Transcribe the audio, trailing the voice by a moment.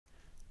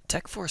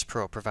Techforce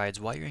Pro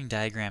provides wiring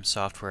diagram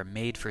software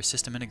made for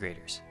system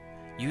integrators.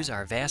 Use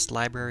our vast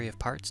library of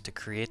parts to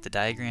create the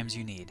diagrams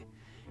you need.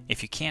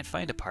 If you can't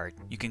find a part,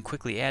 you can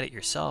quickly add it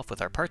yourself with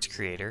our parts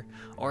creator,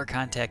 or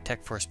contact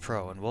Techforce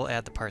Pro and we'll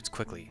add the parts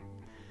quickly.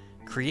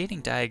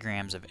 Creating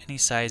diagrams of any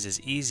size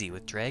is easy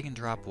with drag and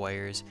drop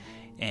wires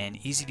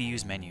and easy to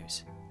use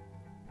menus.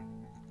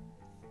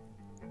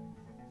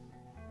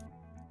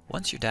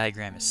 Once your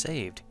diagram is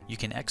saved, you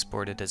can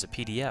export it as a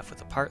PDF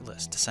with a part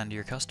list to send to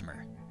your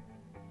customer.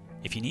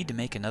 If you need to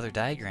make another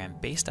diagram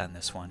based on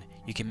this one,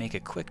 you can make a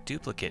quick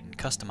duplicate and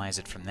customize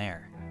it from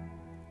there.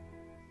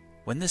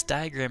 When this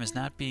diagram is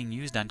not being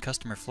used on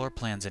customer floor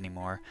plans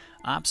anymore,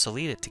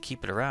 obsolete it to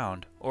keep it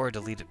around or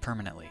delete it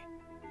permanently.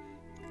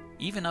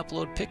 Even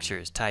upload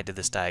pictures tied to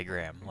this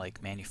diagram,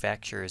 like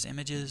manufacturer's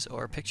images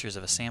or pictures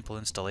of a sample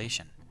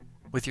installation.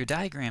 With your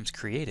diagrams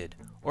created,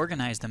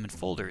 organize them in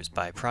folders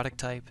by product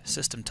type,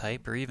 system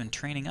type, or even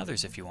training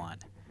others if you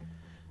want.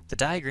 The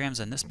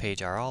diagrams on this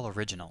page are all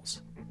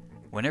originals.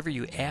 Whenever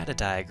you add a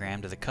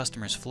diagram to the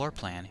customer's floor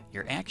plan,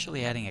 you're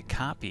actually adding a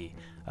copy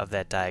of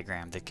that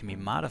diagram that can be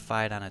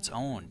modified on its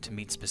own to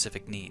meet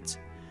specific needs.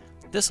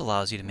 This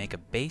allows you to make a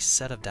base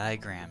set of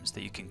diagrams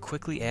that you can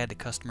quickly add to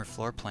customer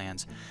floor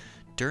plans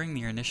during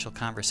your initial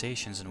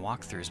conversations and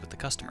walkthroughs with the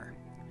customer.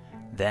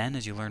 Then,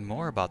 as you learn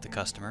more about the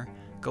customer,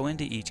 go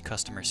into each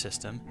customer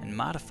system and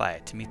modify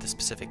it to meet the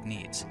specific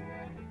needs.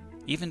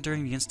 Even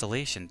during the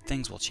installation,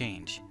 things will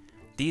change.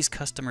 These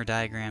customer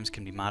diagrams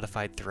can be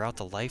modified throughout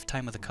the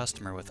lifetime of the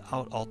customer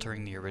without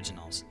altering the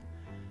originals.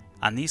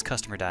 On these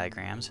customer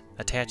diagrams,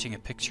 attaching a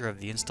picture of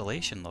the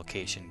installation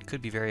location could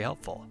be very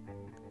helpful.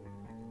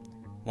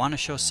 Want to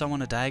show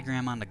someone a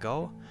diagram on the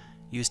go?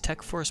 Use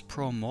Techforce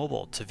Pro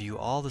Mobile to view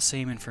all the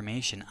same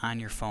information on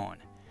your phone.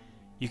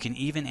 You can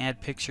even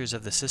add pictures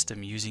of the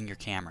system using your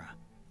camera.